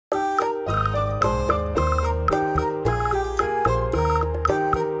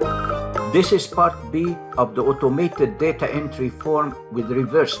This is part B of the automated data entry form with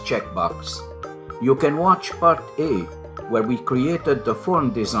reverse checkbox. You can watch part A, where we created the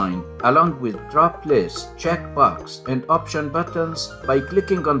form design along with drop list, checkbox, and option buttons by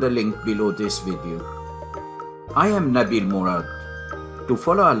clicking on the link below this video. I am Nabil Murad. To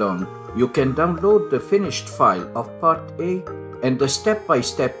follow along, you can download the finished file of part A and the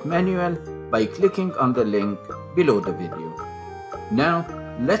step-by-step manual by clicking on the link below the video. Now,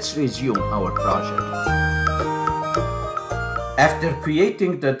 let's resume our project. After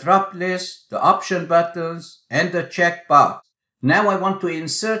creating the drop list, the option buttons, and the checkbox, now I want to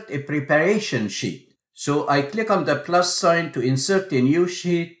insert a preparation sheet. So I click on the plus sign to insert a new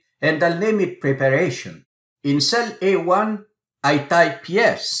sheet, and I'll name it preparation. In cell A1, I type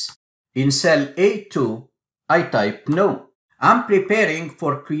yes. In cell A2, I type no. I'm preparing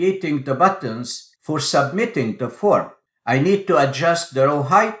for creating the buttons for submitting the form. I need to adjust the row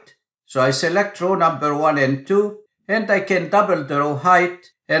height, so I select row number 1 and 2, and I can double the row height,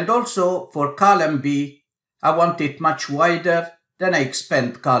 and also for column B, I want it much wider, then I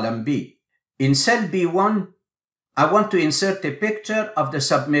expand column B. In cell B1, I want to insert a picture of the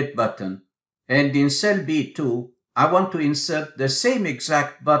submit button, and in cell B2, I want to insert the same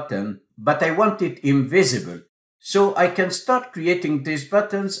exact button, but I want it invisible. So I can start creating these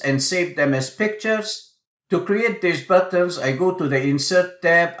buttons and save them as pictures. To create these buttons, I go to the Insert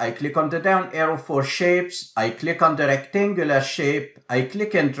tab, I click on the down arrow for shapes, I click on the rectangular shape, I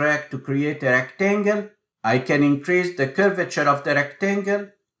click and drag to create a rectangle. I can increase the curvature of the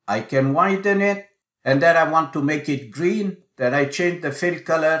rectangle, I can widen it, and then I want to make it green. Then I change the fill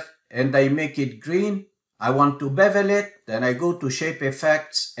color and I make it green. I want to bevel it, then I go to Shape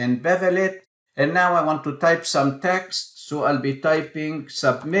Effects and bevel it. And now I want to type some text, so I'll be typing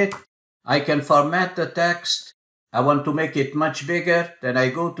submit. I can format the text. I want to make it much bigger. Then I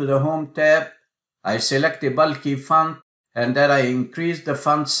go to the Home tab. I select a bulky font and then I increase the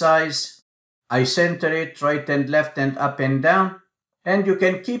font size. I center it right and left and up and down. And you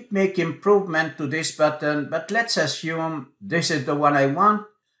can keep making improvement to this button, but let's assume this is the one I want.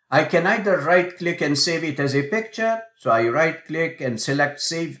 I can either right click and save it as a picture. So I right click and select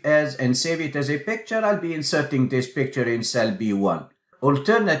Save As and save it as a picture. I'll be inserting this picture in cell B1.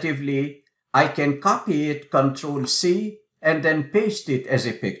 Alternatively, I can copy it, Ctrl-C, and then paste it as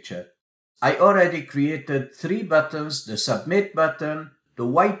a picture. I already created 3 buttons, the Submit button, the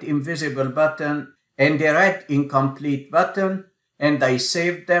white invisible button, and the red incomplete button, and I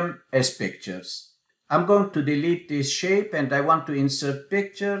saved them as pictures. I'm going to delete this shape and I want to insert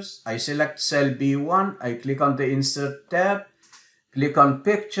pictures. I select cell B1, I click on the Insert tab, click on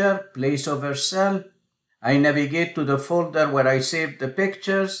Picture, Place over Cell. I navigate to the folder where I saved the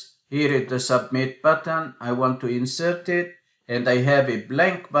pictures. Here is the Submit button. I want to insert it, and I have a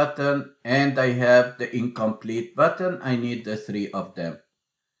blank button, and I have the incomplete button. I need the 3 of them.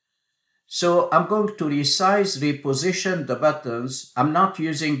 So I'm going to resize, reposition the buttons. I'm not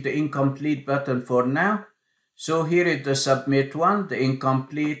using the incomplete button for now. So here is the Submit one, the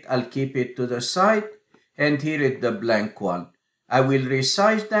incomplete, I'll keep it to the side, and here is the blank one. I will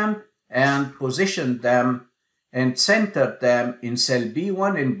resize them and position them and center them in cell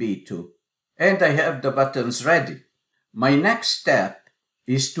B1 and B2. And I have the buttons ready. My next step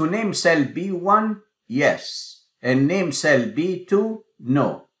is to name cell B1 yes and name cell B2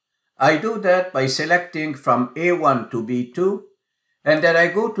 no. I do that by selecting from A1 to B2, and then I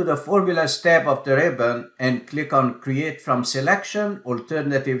go to the Formulas tab of the ribbon and click on Create from Selection.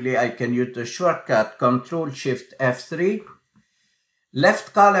 Alternatively, I can use the shortcut Ctrl-Shift-F3.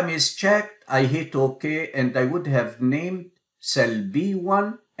 Left column is checked, I hit OK, and I would have named cell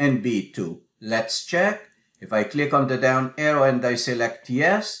B1 and B2. Let's check. If I click on the down arrow and I select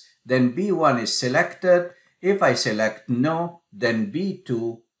yes, then B1 is selected. If I select no, then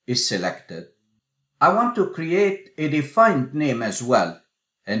B2 is selected. I want to create a defined name as well.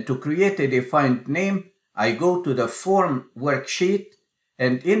 And to create a defined name, I go to the Form worksheet,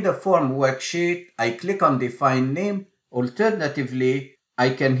 and in the Form worksheet, I click on Define Name. Alternatively, I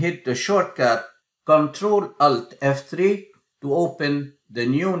can hit the shortcut Ctrl-Alt-F3 to open the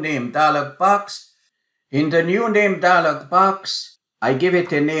New Name dialog box. In the New Name dialog box, I give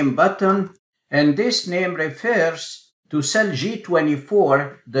it a name button, and this name refers to cell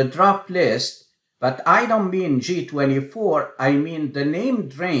G24, the drop list, but I don't mean G24, I mean the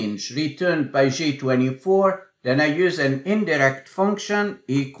named range returned by G24. Then I use an indirect function,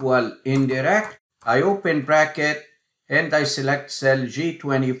 equal indirect. I open bracket, and I select cell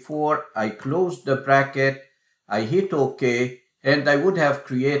G24, I close the bracket, I hit OK, and I would have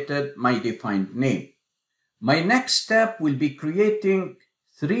created my defined name. My next step will be creating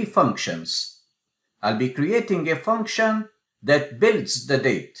three functions. I'll be creating a function that builds the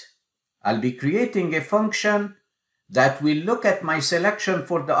date. I'll be creating a function that will look at my selection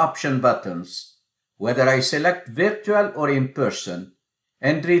for the option buttons, whether I select virtual or in person,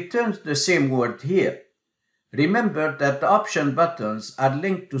 and returns the same word here. Remember that the option buttons are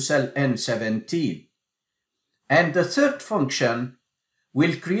linked to cell N17. And the third function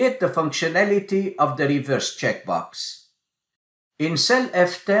will create the functionality of the reverse checkbox. In cell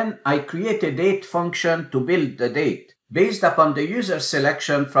F10, I create a date function to build the date based upon the user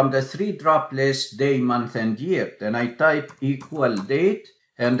selection from the three drop lists day, month, and year. Then I type equal date,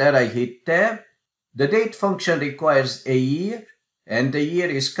 and then I hit tab. The date function requires a year, and the year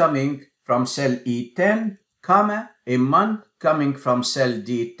is coming from cell E10, comma, a month coming from cell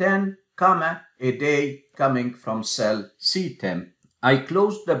D10, comma, a day coming from cell C10. I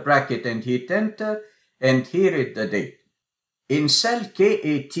close the bracket and hit enter, and here is the date. In cell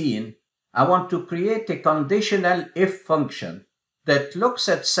K18, I want to create a conditional if function that looks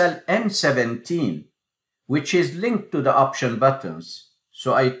at cell N17, which is linked to the option buttons.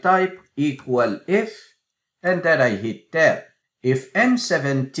 So I type equal if, and then I hit tab. If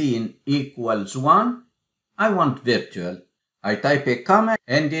N17 equals 1, I want virtual. I type a comma,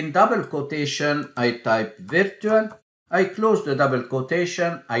 and in double quotation, I type virtual. I close the double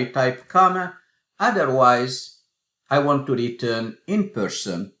quotation, I type comma. Otherwise, I want to return in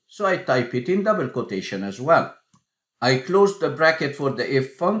person, so I type it in double quotation as well. I close the bracket for the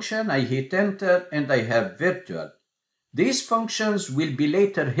if function, I hit enter, and I have virtual. These functions will be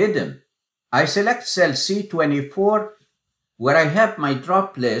later hidden. I select cell C24, where I have my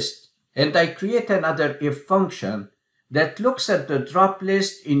drop list, and I create another if function that looks at the drop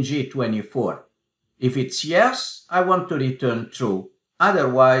list in G24. If it's yes, I want to return true.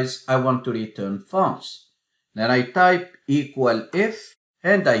 Otherwise, I want to return false. Then I type equal if,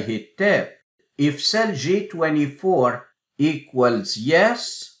 and I hit tab. If cell G24 equals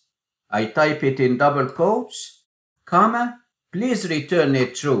yes, I type it in double quotes, comma, please return a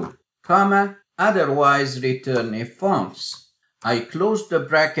true, comma, otherwise return a false. I close the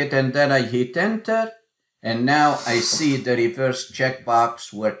bracket and then I hit enter, and now I see the reverse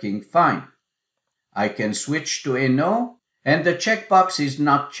checkbox working fine. I can switch to a no, and the checkbox is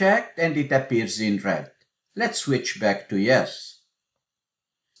not checked and it appears in red. Let's switch back to yes.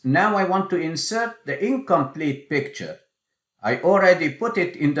 Now I want to insert the incomplete picture. I already put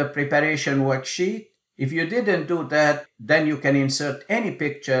it in the preparation worksheet. If you didn't do that, then you can insert any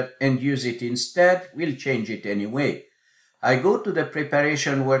picture and use it instead. We'll change it anyway. I go to the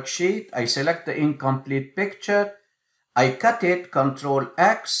preparation worksheet, I select the incomplete picture, I cut it, Ctrl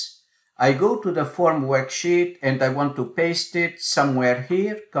X, I go to the form worksheet and I want to paste it somewhere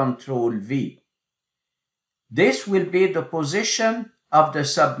here, Ctrl V. This will be the position of the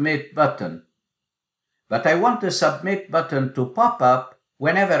submit button. But I want the submit button to pop up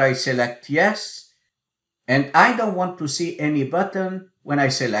whenever I select yes, and I don't want to see any button when I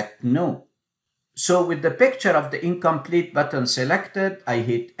select no. So with the picture of the incomplete button selected, I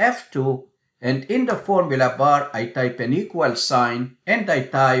hit F2, and in the formula bar, I type an equal sign, and I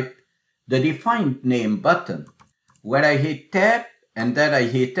type the defined name button. Where I hit tab, and then I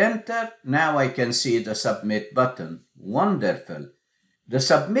hit enter, now I can see the submit button. Wonderful. The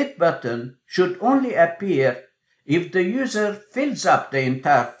submit button should only appear if the user fills up the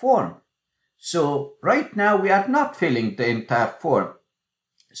entire form. So right now we are not filling the entire form.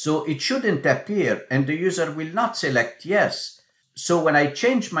 So it shouldn't appear and the user will not select yes. So when I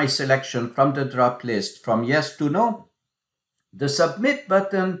change my selection from the drop list from yes to no, the submit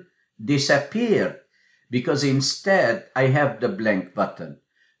button disappeared because instead I have the blank button.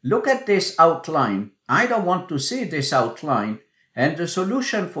 Look at this outline. I don't want to see this outline, and the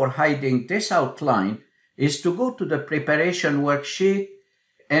solution for hiding this outline is to go to the preparation worksheet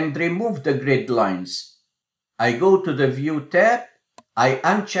and remove the grid lines. I go to the View tab, I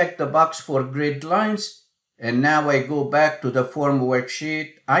uncheck the box for grid lines, and now I go back to the form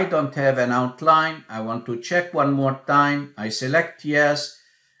worksheet. I don't have an outline. I want to check one more time. I select yes.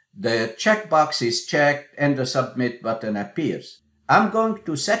 The checkbox is checked and the submit button appears. I'm going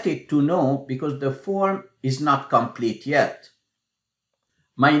to set it to no because the form is not complete yet.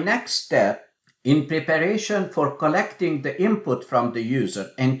 My next step in preparation for collecting the input from the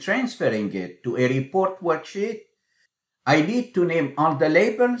user and transferring it to a report worksheet, I need to name all the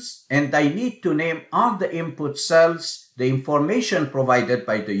labels and I need to name all the input cells, the information provided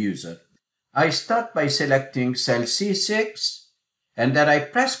by the user. I start by selecting cell C6, and then I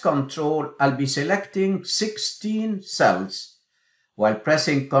press Ctrl, I'll be selecting 16 cells. While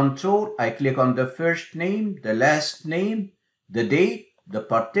pressing Ctrl, I click on the first name, the last name, the date, the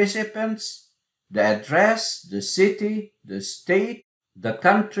participants, the address, the city, the state, the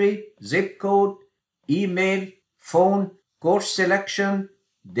country, zip code, email, phone, course selection,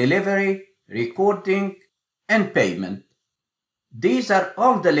 delivery, recording, and payment. These are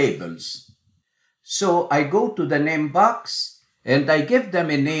all the labels. So I go to the name box and I give them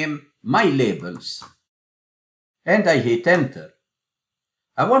a name, My Labels. And I hit enter.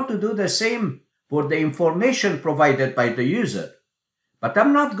 I want to do the same for the information provided by the user. But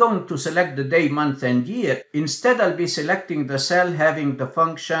I'm not going to select the day, month, and year. Instead, I'll be selecting the cell having the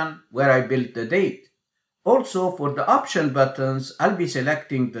function where I built the date. Also, for the option buttons, I'll be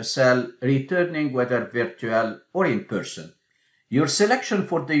selecting the cell returning whether virtual or in person. Your selection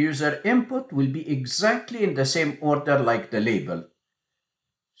for the user input will be exactly in the same order like the label.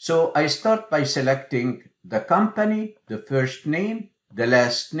 So I start by selecting the company, the first name, the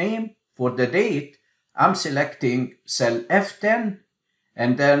last name. For the date, I'm selecting cell F10,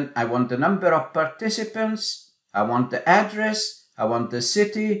 and then I want the number of participants, I want the address, I want the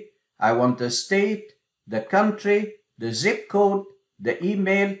city, I want the state, the country, the zip code, the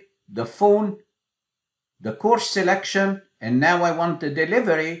email, the phone, the course selection, and now I want the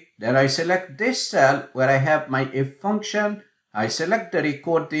delivery. Then I select this cell where I have my if function, I select the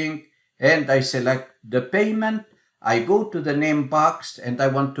recording, and I select the payment. I go to the name box and I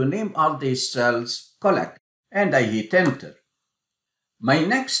want to name all these cells collect, and I hit enter. My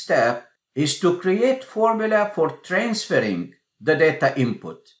next step is to create formula for transferring the data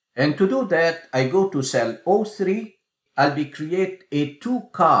input. And to do that, I go to cell O3. I'll be create a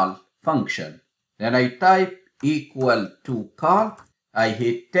toCal function. Then I type equal to call. I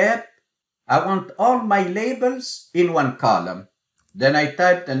hit tab. I want all my labels in one column. Then I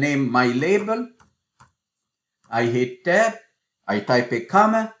type the name my label. I hit tab. I type a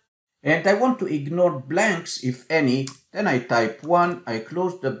comma. And I want to ignore blanks if any. Then I type 1. I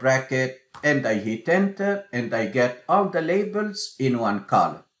close the bracket and I hit enter, and I get all the labels in one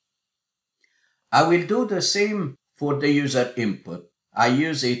column. I will do the same for the user input. I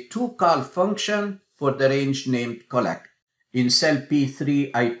use a toCal function for the range named collect. In cell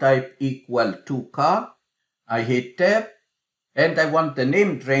P3, I type equal to call. I hit tab, and I want the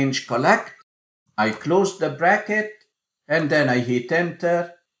named range collect. I close the bracket, and then I hit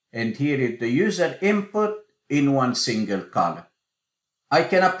enter, and here is the user input in one single column. I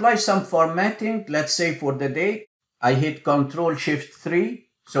can apply some formatting. Let's say for the date, I hit Ctrl-Shift-3,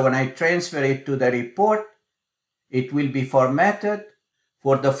 so when I transfer it to the report, it will be formatted.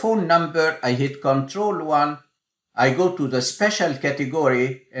 For the phone number, I hit Ctrl-1. I go to the special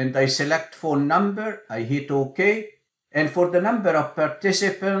category and I select phone number. I hit OK. And for the number of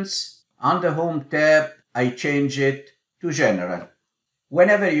participants, on the Home tab, I change it to General.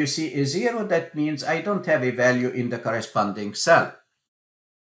 Whenever you see a 0, that means I don't have a value in the corresponding cell.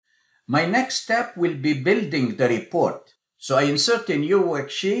 My next step will be building the report. So I insert a new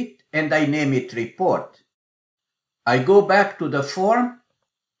worksheet and I name it Report. I go back to the form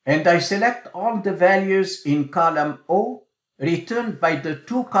and I select all the values in column O returned by the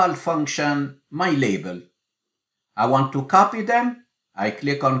toCal function myLabel. I want to copy them. I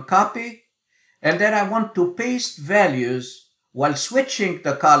click on Copy, and then I want to paste values while switching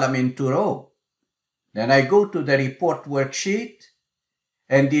the column into row. Then I go to the report worksheet,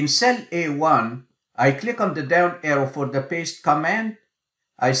 and in cell A1, I click on the down arrow for the paste command.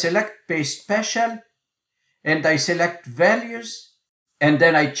 I select Paste Special, and I select Values, and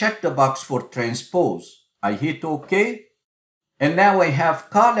then I check the box for Transpose. I hit OK, and now I have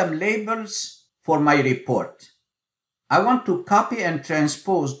column labels for my report. I want to copy and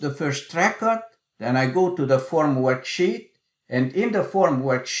transpose the first record. Then I go to the form worksheet, and in the form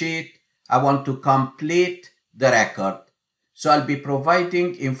worksheet, I want to complete the record. So I'll be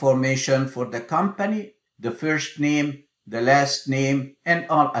providing information for the company, the first name, the last name, and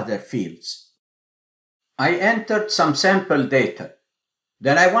all other fields. I entered some sample data.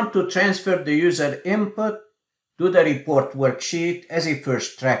 Then I want to transfer the user input to the report worksheet as a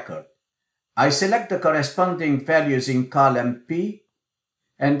first record. I select the corresponding values in column P,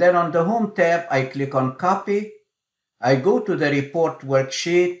 and then on the Home tab, I click on Copy. I go to the report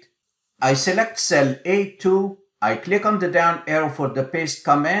worksheet. I select cell A2. I click on the down arrow for the paste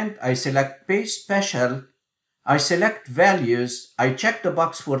command. I select Paste Special. I select Values. I check the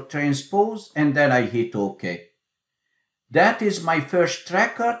box for Transpose, and then I hit OK. That is my first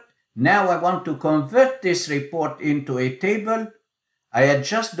record. Now I want to convert this report into a table. I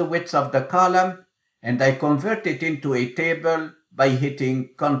adjust the width of the column, and I convert it into a table by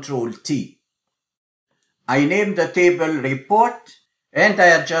hitting Ctrl-T. I name the table Report, and I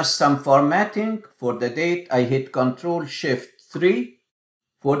adjust some formatting. For the date, I hit Ctrl-Shift-3.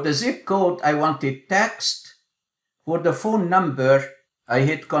 For the zip code, I wanted text. For the phone number, I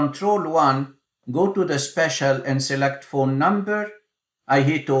hit Ctrl+1, go to the special and select phone number. I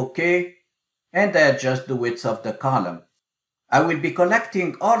hit OK, and I adjust the width of the column. I will be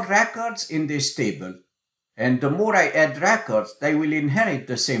collecting all records in this table, and the more I add records, they will inherit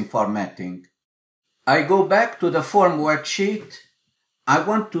the same formatting. I go back to the form worksheet. I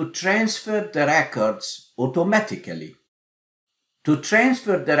want to transfer the records automatically. To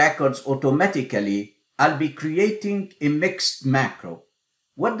transfer the records automatically, I'll be creating a mixed macro.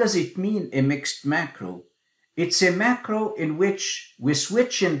 What does it mean, a mixed macro? It's a macro in which we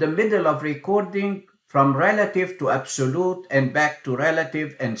switch in the middle of recording from relative to absolute and back to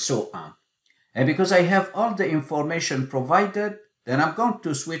relative and so on. And because I have all the information provided, then I'm going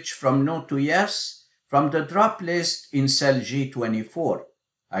to switch from no to yes from the drop list in cell G24.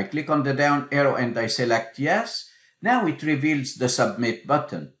 I click on the down arrow and I select yes. Now it reveals the submit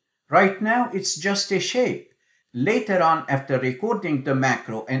button. Right now it's just a shape. Later on, after recording the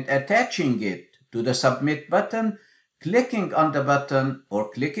macro and attaching it to the submit button, clicking on the button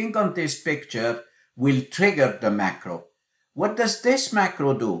or clicking on this picture will trigger the macro. What does this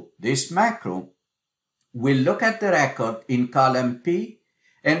macro do? This macro will look at the record in column P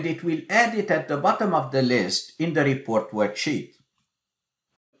and it will add it at the bottom of the list in the report worksheet.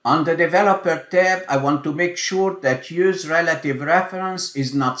 On the Developer tab, I want to make sure that Use Relative Reference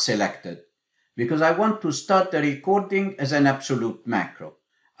is not selected because I want to start the recording as an absolute macro.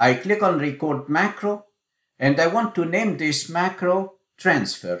 I click on Record Macro and I want to name this macro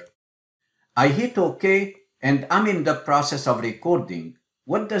Transfer. I hit OK and I'm in the process of recording.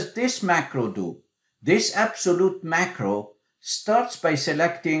 What does this macro do? This absolute macro starts by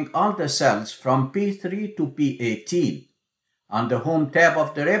selecting all the cells from P3 to P18. On the Home tab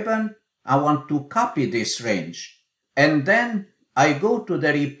of the ribbon, I want to copy this range. And then I go to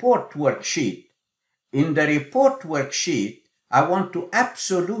the Report worksheet. In the Report worksheet, I want to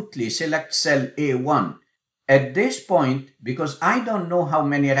absolutely select cell A1. At this point, because I don't know how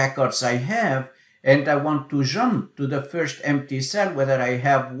many records I have, and I want to jump to the first empty cell, whether I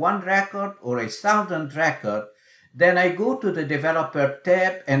have 1 record or 1,000 records, then I go to the Developer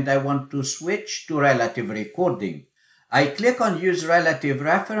tab and I want to switch to Relative Recording. I click on Use Relative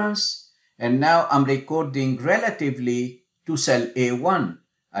Reference, and now I'm recording relatively to cell A1.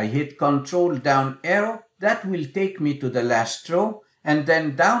 I hit Ctrl down arrow, that will take me to the last row, and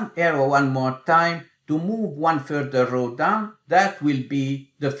then down arrow one more time to move one further row down, that will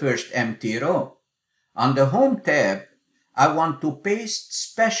be the first empty row. On the Home tab, I want to paste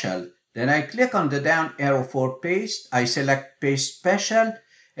special. Then I click on the down arrow for paste, I select Paste Special,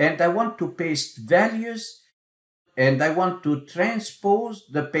 and I want to paste values, and I want to transpose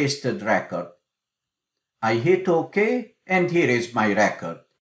the pasted record. I hit OK, and here is my record.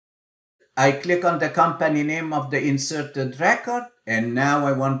 I click on the company name of the inserted record, and now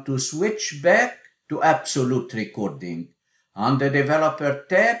I want to switch back to absolute recording. On the Developer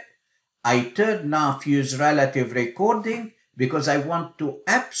tab, I turn off Use Relative Recording because I want to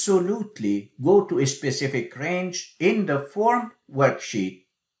absolutely go to a specific range in the Form worksheet.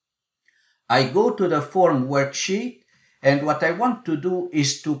 I go to the Form worksheet, and what I want to do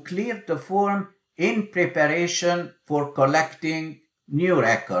is to clear the form in preparation for collecting new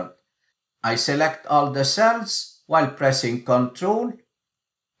record. I select all the cells while pressing Ctrl.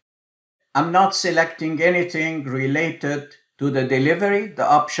 I'm not selecting anything related to the delivery, the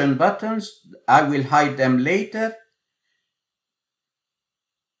option buttons. I will hide them later.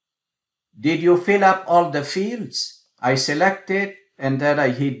 Did you fill up all the fields? I select it and then I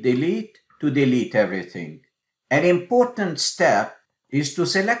hit delete to delete everything. An important step is to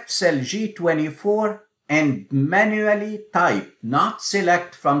select cell G24 and manually type, not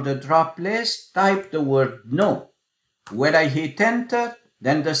select from the drop list, type the word no. When I hit enter,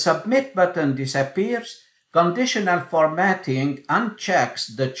 then the submit button disappears. Conditional formatting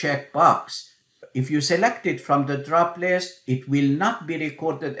unchecks the checkbox. If you select it from the drop list, it will not be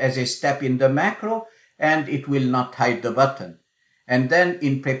recorded as a step in the macro and it will not hide the button. And then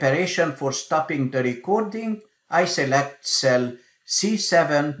in preparation for stopping the recording, I select cell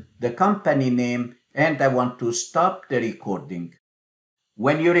C7, the company name, and I want to stop the recording.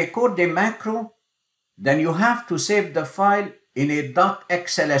 When you record a macro, then you have to save the file in a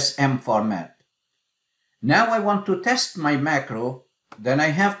 .xlsm format. Now I want to test my macro, then I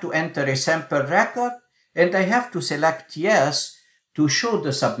have to enter a sample record and I have to select yes to show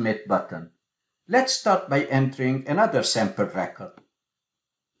the submit button. Let's start by entering another sample record.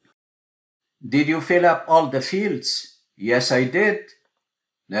 Did you fill up all the fields? Yes, I did.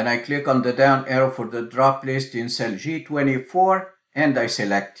 Then I click on the down arrow for the drop list in cell G24 and I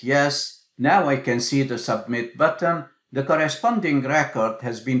select yes. Now I can see the Submit button. The corresponding record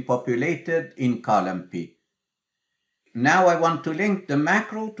has been populated in column P. Now I want to link the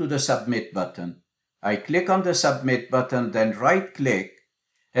macro to the Submit button. I click on the Submit button, then right-click,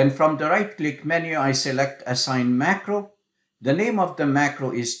 and from the right-click menu I select Assign Macro. The name of the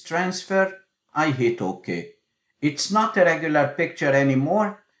macro is Transfer. I hit OK. It's not a regular picture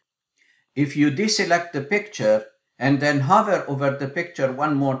anymore. If you deselect the picture and then hover over the picture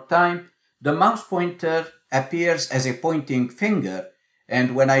one more time, the mouse pointer appears as a pointing finger,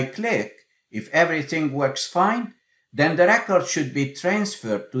 and when I click, if everything works fine, then the record should be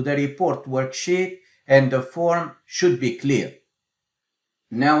transferred to the report worksheet and the form should be clear.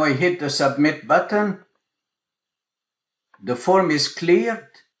 Now I hit the Submit button. The form is cleared,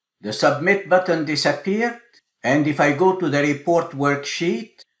 the Submit button disappeared, and if I go to the report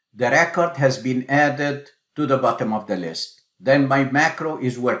worksheet, the record has been added to the bottom of the list. Then my macro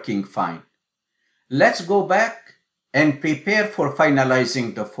is working fine. Let's go back and prepare for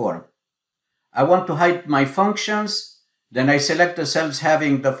finalizing the form. I want to hide my functions. Then I select the cells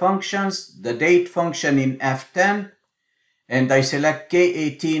having the functions, the date function in F10, and I select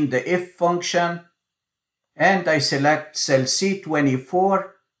K18, the if function, and I select cell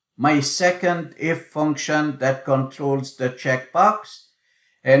C24, my second if function that controls the checkbox.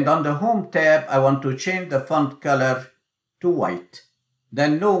 And on the Home tab, I want to change the font color to white.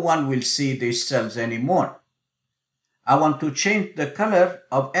 Then no one will see these cells anymore. I want to change the color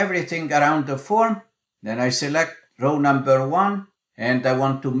of everything around the form. Then I select row number 1, and I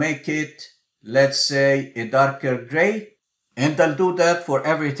want to make it, let's say, a darker gray. And I'll do that for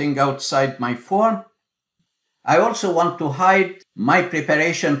everything outside my form. I also want to hide my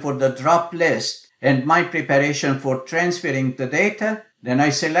preparation for the drop list and my preparation for transferring the data. Then I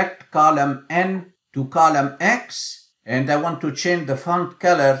select column N to column X, and I want to change the font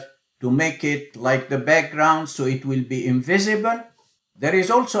color to make it like the background so it will be invisible. There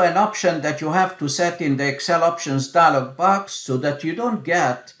is also an option that you have to set in the Excel options dialog box so that you don't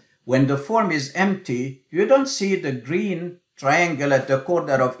get, when the form is empty, you don't see the green triangle at the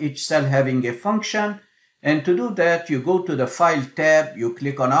corner of each cell having a function. And to do that, you go to the File tab, you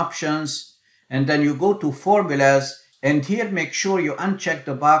click on Options, and then you go to Formulas, and here make sure you uncheck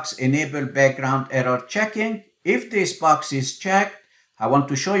the box Enable Background Error Checking. If this box is checked, I want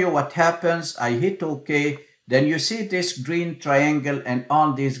to show you what happens. I hit OK. Then you see this green triangle and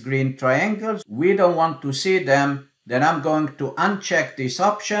all these green triangles. We don't want to see them. Then I'm going to uncheck this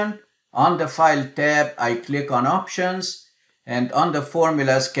option. On the File tab, I click on Options, and on the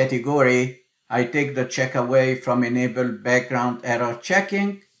Formulas category, I take the check away from Enable Background Error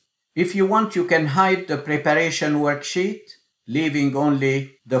Checking. If you want, you can hide the preparation worksheet, leaving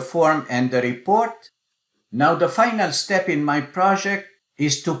only the form and the report. Now the final step in my project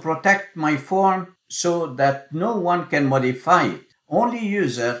is to protect my form so that no one can modify it. Only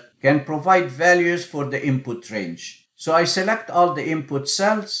user can provide values for the input range. So I select all the input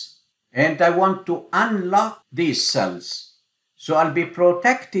cells and I want to unlock these cells. So I'll be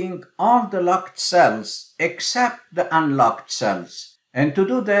protecting all the locked cells except the unlocked cells. And to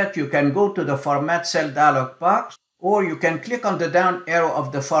do that, you can go to the Format Cell dialog box, or you can click on the down arrow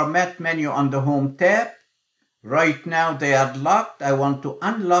of the Format menu on the Home tab. Right now they are locked. I want to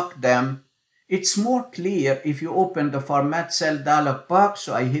unlock them. It's more clear if you open the Format Cell dialog box.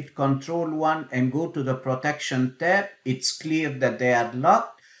 So I hit Ctrl 1 and go to the Protection tab. It's clear that they are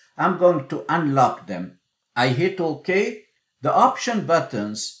locked. I'm going to unlock them. I hit OK. The option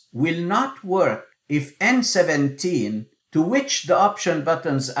buttons will not work if N17, to which the option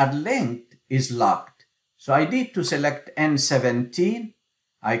buttons are linked, is locked. So I need to select N17.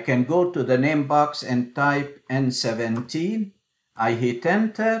 I can go to the name box and type N17. I hit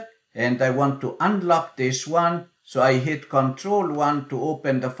Enter, and I want to unlock this one. So I hit Ctrl 1 to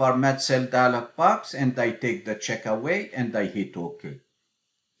open the Format Cell dialog box, and I take the check away, and I hit OK.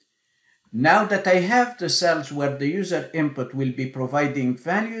 Now that I have the cells where the user input will be providing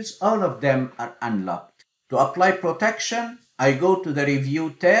values, all of them are unlocked. To apply protection, I go to the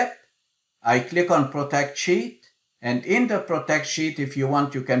Review tab, I click on Protect Sheet, and in the Protect Sheet, if you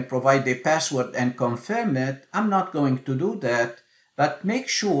want, you can provide a password and confirm it. I'm not going to do that, but make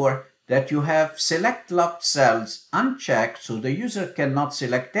sure that you have Select Locked Cells unchecked so the user cannot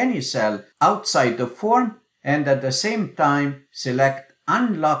select any cell outside the form, and at the same time, select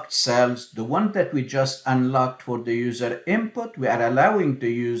Unlocked Cells, the one that we just unlocked for the user input. We are allowing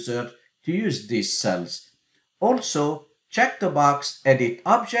the user to use these cells. Also, check the box Edit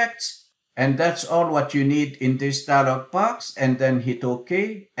Objects, and that's all what you need in this dialog box, and then hit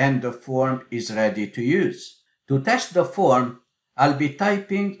OK, and the form is ready to use. To test the form, I'll be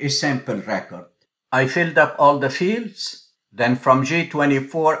typing a sample record. I filled up all the fields. Then from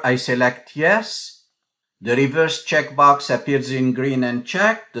G24, I select yes. The reverse checkbox appears in green and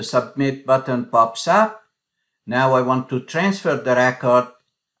checked. The submit button pops up. Now I want to transfer the record.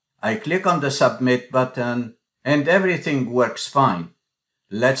 I click on the submit button and everything works fine.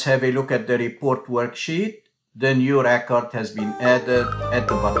 Let's have a look at the report worksheet. The new record has been added at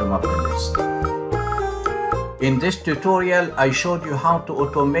the bottom of the list. In this tutorial, I showed you how to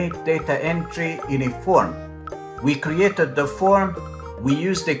automate data entry in a form. We created the form. We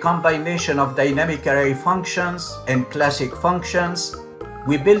used a combination of dynamic array functions and classic functions.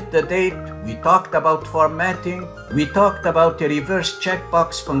 We built the date. We talked about formatting. We talked about a reverse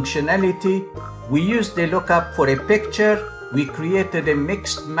checkbox functionality. We used the lookup for a picture. We created a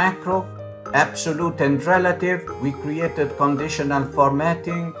mixed macro, absolute and relative. We created conditional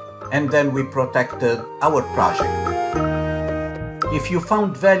formatting. And then we protected our project. If you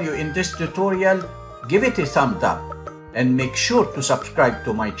found value in this tutorial, give it a thumbs up and make sure to subscribe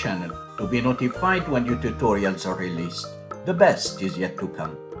to my channel to be notified when new tutorials are released. The best is yet to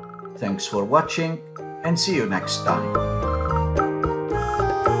come. Thanks for watching and see you next time.